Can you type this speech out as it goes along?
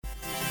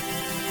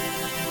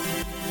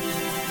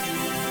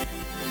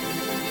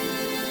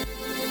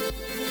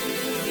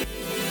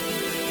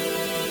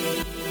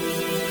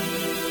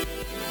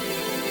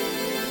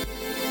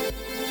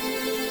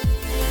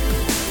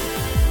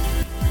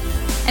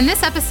In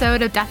this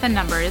episode of Death and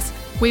Numbers,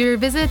 we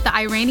revisit the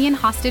Iranian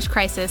hostage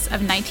crisis of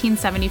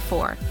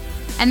 1974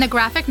 and the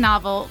graphic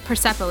novel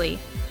Persepolis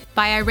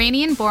by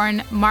Iranian-born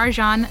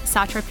Marjan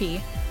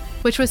Satrapi,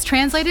 which was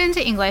translated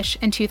into English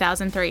in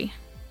 2003.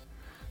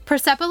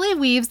 Persepolis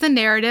weaves the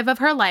narrative of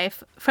her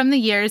life from the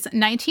years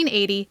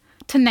 1980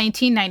 to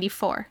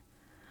 1994.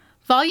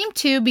 Volume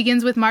 2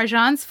 begins with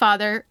Marjan's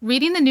father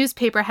reading the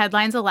newspaper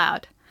headlines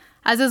aloud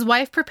as his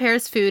wife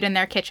prepares food in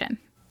their kitchen.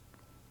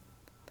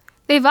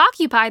 They've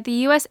occupied the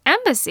U.S.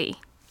 Embassy.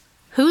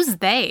 Who's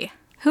they?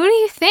 Who do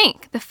you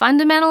think? The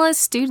fundamentalist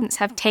students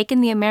have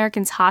taken the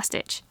Americans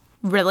hostage.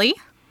 Really?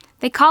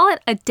 They call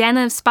it a den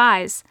of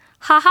spies.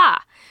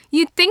 Ha!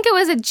 You'd think it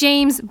was a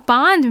James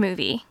Bond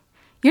movie.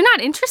 You're not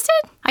interested?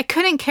 I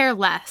couldn't care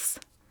less.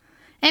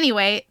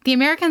 Anyway, the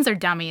Americans are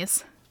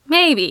dummies.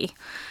 Maybe.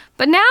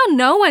 But now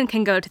no one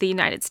can go to the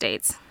United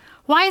States.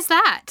 Why is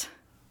that?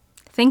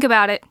 Think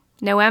about it.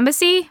 No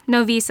embassy,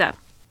 no visa.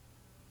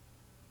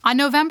 On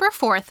November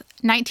 4th,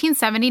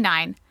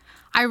 1979,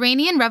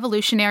 Iranian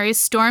revolutionaries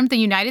stormed the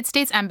United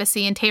States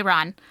Embassy in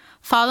Tehran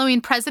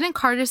following President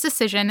Carter's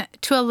decision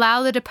to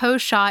allow the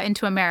deposed Shah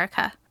into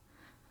America.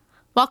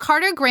 While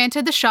Carter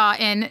granted the Shah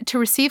in to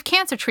receive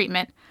cancer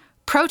treatment,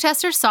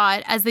 protesters saw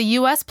it as the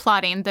U.S.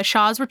 plotting the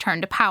Shah's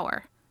return to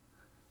power.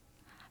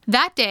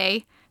 That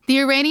day, the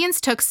Iranians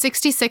took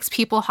 66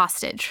 people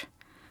hostage.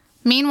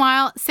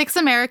 Meanwhile, 6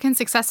 Americans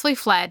successfully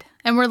fled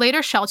and were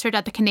later sheltered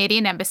at the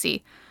Canadian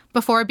Embassy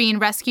before being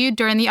rescued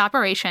during the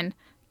Operation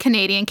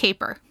Canadian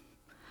Caper.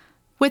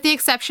 With the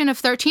exception of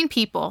 13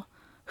 people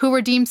who were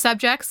deemed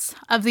subjects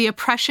of the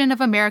oppression of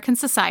American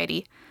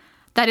society,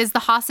 that is,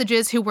 the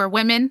hostages who were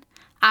women,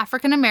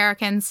 African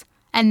Americans,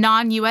 and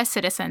non-U.S.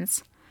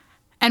 citizens,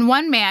 and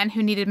 1 man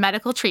who needed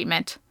medical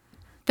treatment,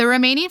 the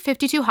remaining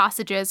 52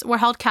 hostages were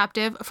held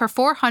captive for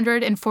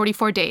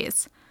 444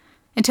 days,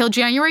 until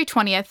January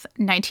 20th,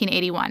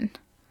 1981.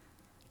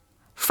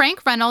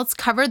 Frank Reynolds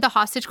covered the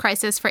hostage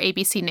crisis for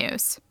ABC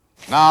News.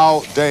 Now,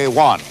 day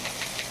one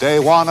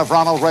of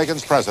Ronald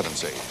Reagan's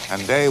presidency,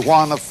 and day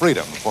one of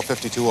freedom for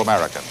 52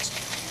 Americans.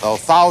 Though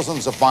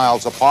thousands of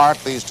miles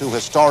apart, these 2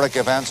 historic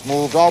events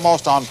moved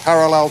almost on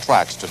parallel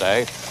tracks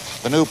today.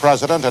 The new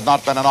president had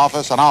not been in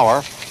office an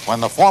hour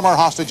when the former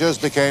hostages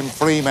became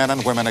free men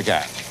and women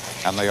again.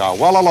 And they are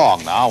well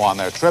along now on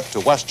their trip to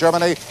West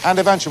Germany and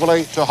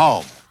eventually to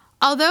home.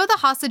 Although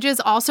the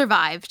hostages all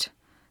survived,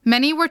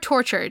 many were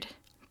tortured,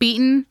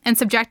 beaten, and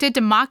subjected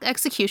to mock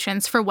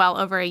executions for well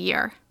over a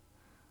year.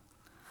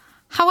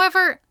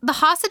 However, the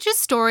hostages'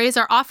 stories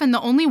are often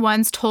the only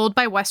ones told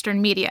by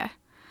Western media.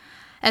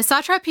 As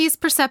Satrapi's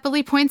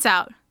Persepolis points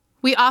out,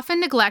 we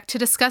often neglect to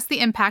discuss the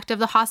impact of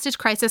the hostage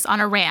crisis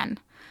on Iran,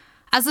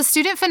 as the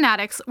student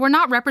fanatics were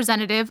not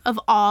representative of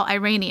all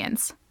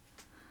Iranians.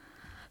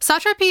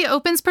 Satrapi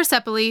opens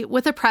Persepolis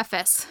with a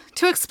preface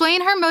to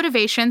explain her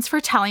motivations for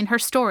telling her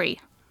story.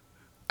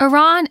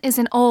 Iran is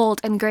an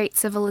old and great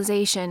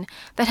civilization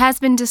that has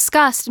been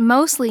discussed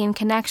mostly in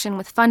connection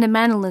with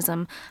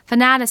fundamentalism,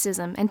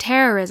 fanaticism, and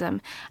terrorism.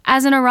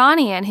 As an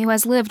Iranian who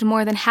has lived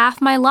more than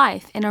half my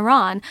life in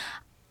Iran,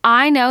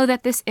 I know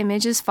that this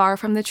image is far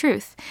from the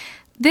truth.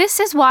 This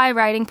is why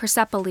writing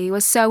Persepolis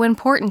was so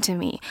important to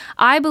me.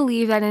 I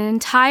believe that an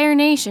entire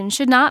nation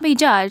should not be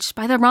judged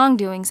by the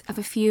wrongdoings of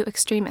a few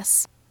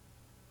extremists.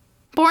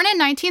 Born in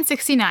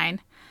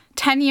 1969,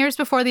 10 years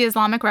before the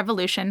Islamic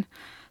Revolution,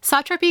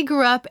 Satrapi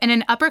grew up in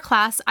an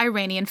upper-class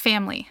Iranian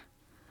family.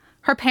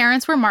 Her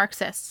parents were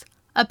Marxists,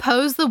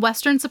 opposed the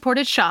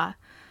Western-supported Shah,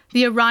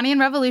 the Iranian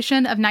Revolution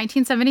of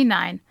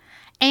 1979,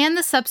 and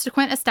the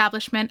subsequent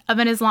establishment of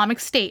an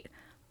Islamic State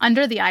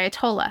under the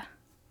Ayatollah.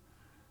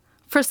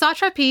 For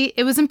Satrapi,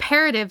 it was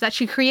imperative that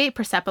she create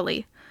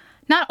Persepolis,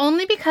 not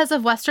only because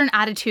of Western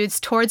attitudes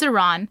towards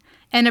Iran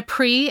in a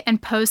pre-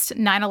 and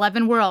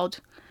post-9/11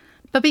 world,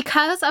 but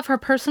because of her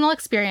personal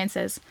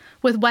experiences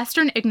with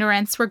Western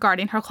ignorance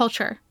regarding her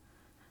culture.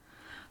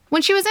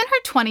 When she was in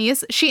her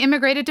 20s, she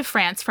immigrated to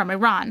France from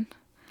Iran.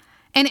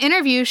 In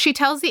interviews, she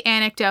tells the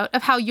anecdote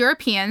of how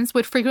Europeans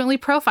would frequently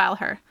profile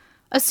her,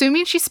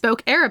 assuming she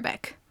spoke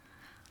Arabic.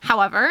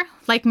 However,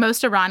 like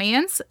most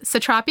Iranians,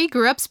 Satrapi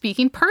grew up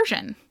speaking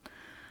Persian.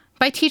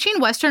 By teaching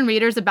Western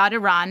readers about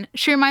Iran,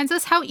 she reminds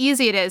us how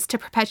easy it is to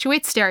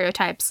perpetuate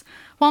stereotypes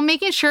while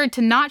making sure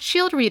to not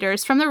shield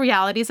readers from the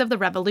realities of the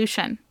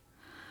revolution.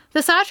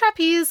 The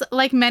Satrapis,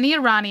 like many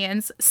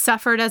Iranians,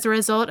 suffered as a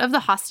result of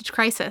the hostage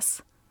crisis.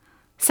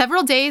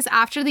 Several days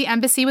after the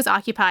embassy was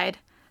occupied,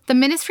 the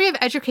Ministry of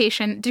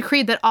Education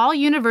decreed that all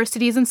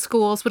universities and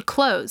schools would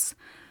close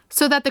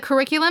so that the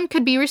curriculum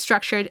could be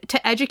restructured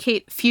to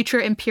educate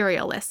future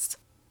imperialists.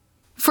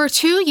 For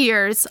 2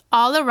 years,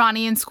 all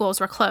Iranian schools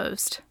were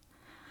closed.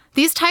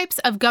 These types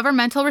of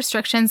governmental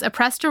restrictions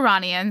oppressed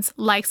Iranians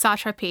like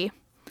Satrapi.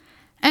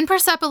 In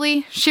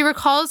Persepolis, she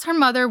recalls her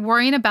mother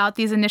worrying about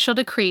these initial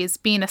decrees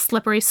being a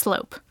slippery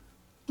slope.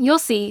 You'll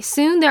see,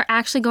 soon they're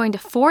actually going to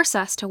force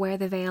us to wear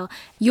the veil.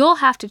 You'll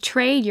have to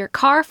trade your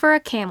car for a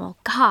camel.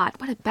 God,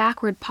 what a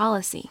backward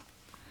policy.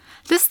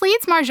 This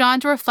leads Marjan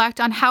to reflect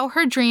on how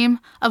her dream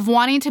of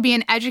wanting to be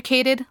an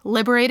educated,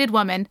 liberated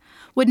woman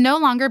would no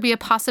longer be a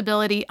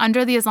possibility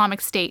under the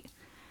Islamic State.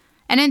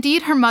 And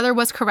indeed, her mother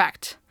was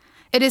correct.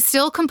 It is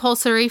still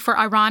compulsory for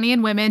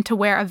Iranian women to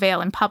wear a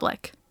veil in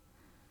public.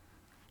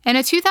 In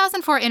a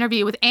 2004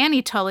 interview with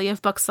Annie Tully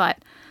of Bookslut,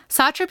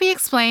 Satrapi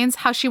explains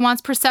how she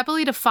wants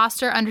Persepolis to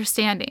foster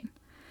understanding.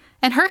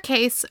 In her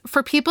case,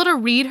 for people to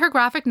read her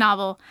graphic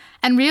novel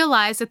and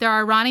realize that there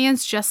are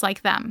Iranians just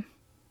like them.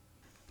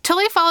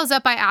 Tully follows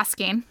up by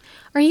asking,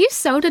 "Are you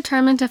so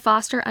determined to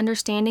foster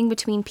understanding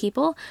between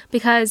people?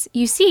 Because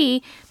you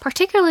see,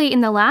 particularly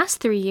in the last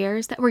 3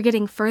 years, that we're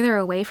getting further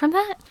away from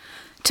that?"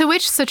 To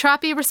which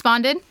Satrapi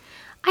responded,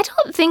 "I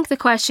don't think the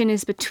question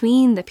is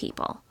between the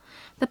people.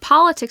 The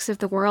politics of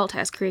the world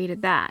has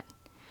created that.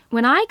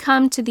 When I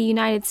come to the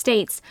United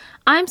States,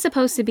 I'm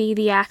supposed to be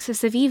the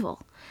axis of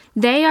evil.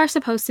 They are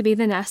supposed to be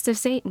the nest of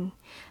Satan.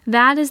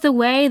 That is the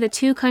way the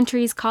two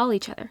countries call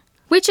each other.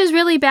 Which is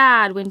really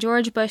bad when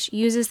George Bush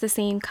uses the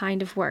same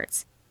kind of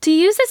words. To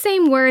use the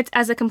same words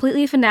as a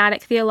completely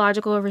fanatic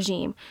theological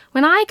regime,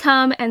 when I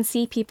come and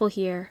see people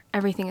here,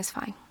 everything is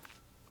fine."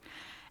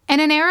 In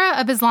an era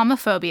of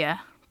Islamophobia,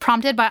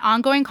 prompted by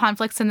ongoing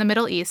conflicts in the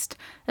Middle East,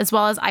 as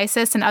well as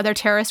ISIS and other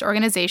terrorist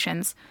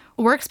organizations,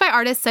 works by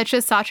artists such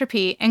as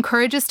Satrapi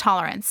encourages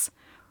tolerance,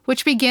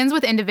 which begins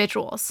with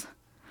individuals.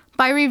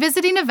 By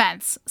revisiting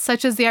events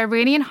such as the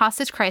Iranian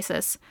hostage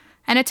crisis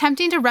and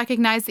attempting to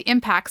recognize the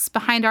impacts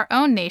behind our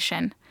own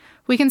nation,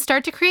 we can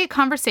start to create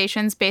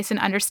conversations based on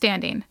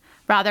understanding,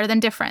 rather than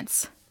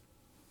difference.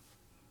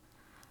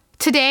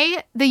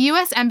 Today, the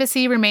U.S.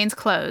 Embassy remains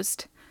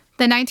closed.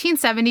 The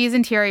 1970s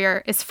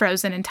interior is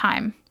frozen in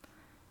time.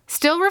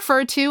 Still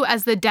referred to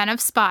as the Den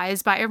of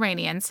Spies by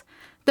Iranians,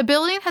 the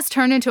building has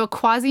turned into a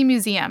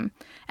quasi-museum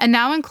and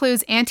now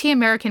includes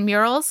anti-American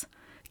murals,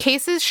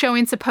 cases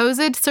showing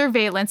supposed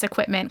surveillance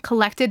equipment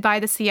collected by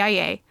the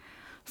CIA,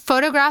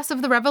 photographs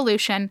of the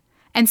revolution,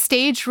 and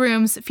staged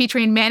rooms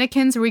featuring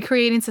mannequins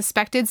recreating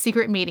suspected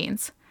secret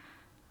meetings.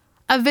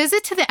 A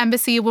visit to the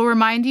embassy will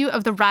remind you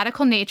of the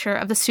radical nature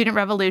of the student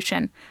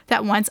revolution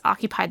that once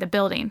occupied the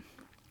building.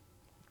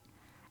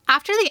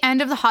 After the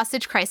end of the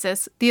hostage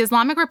crisis, the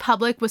Islamic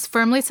Republic was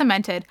firmly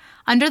cemented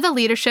under the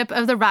leadership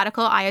of the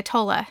radical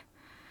Ayatollah.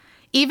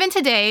 Even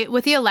today,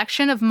 with the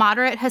election of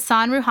moderate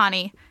Hassan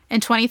Rouhani in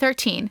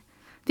 2013,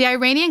 the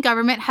Iranian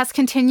government has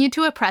continued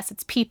to oppress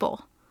its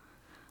people.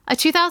 A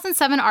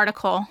 2007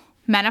 article,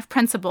 Men of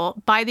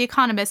Principle, by The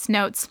Economist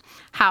notes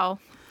how,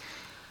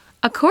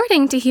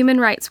 according to Human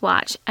Rights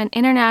Watch, an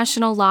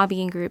international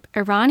lobbying group,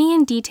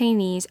 Iranian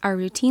detainees are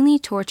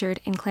routinely tortured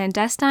in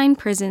clandestine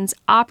prisons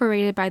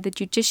operated by the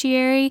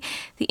judiciary,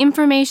 the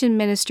information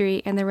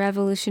ministry, and the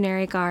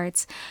Revolutionary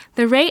Guards.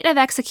 The rate of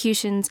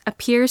executions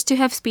appears to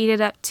have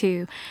speeded up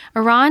too.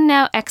 Iran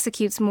now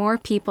executes more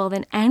people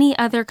than any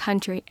other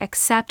country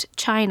except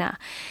China,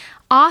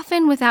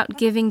 often without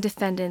giving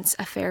defendants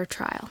a fair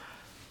trial.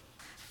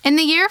 In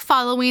the year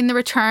following the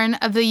return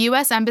of the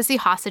U.S. Embassy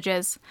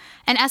hostages,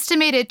 an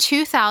estimated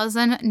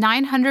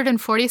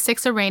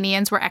 2,946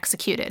 Iranians were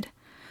executed.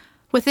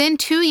 Within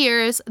 2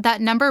 years, that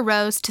number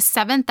rose to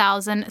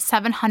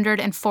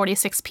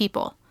 7,746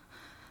 people.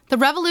 The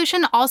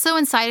revolution also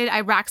incited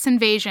Iraq's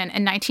invasion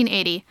in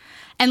 1980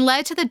 and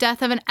led to the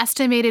death of an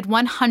estimated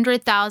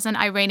 100,000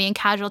 Iranian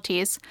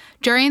casualties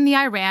during the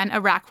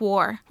Iran-Iraq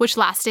War, which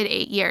lasted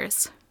 8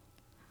 years.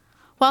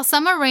 While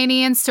some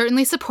Iranians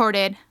certainly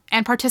supported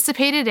and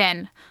participated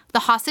in the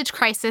hostage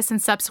crisis and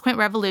subsequent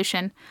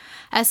revolution,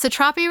 as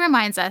Satrapi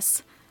reminds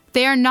us,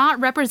 they are not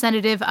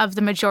representative of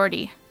the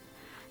majority.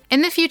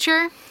 In the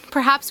future,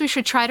 perhaps we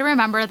should try to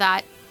remember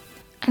that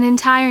an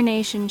entire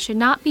nation should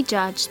not be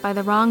judged by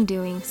the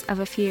wrongdoings of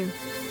a few.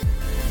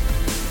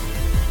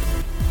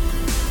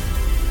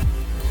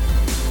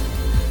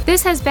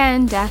 This has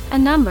been Death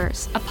and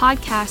Numbers, a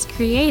podcast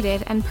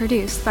created and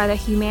produced by the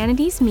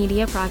Humanities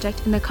Media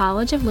Project in the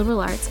College of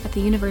Liberal Arts at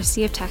the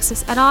University of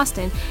Texas at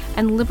Austin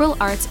and Liberal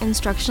Arts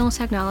Instructional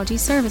Technology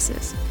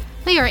Services.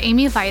 We are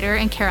Amy Viter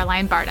and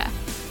Caroline Barta.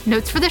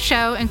 Notes for the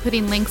show,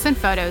 including links and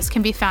photos,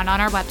 can be found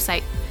on our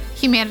website,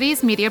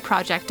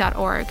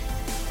 humanitiesmediaproject.org.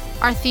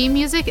 Our theme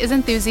music is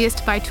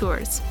Enthusiast by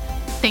Tours.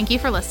 Thank you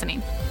for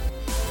listening.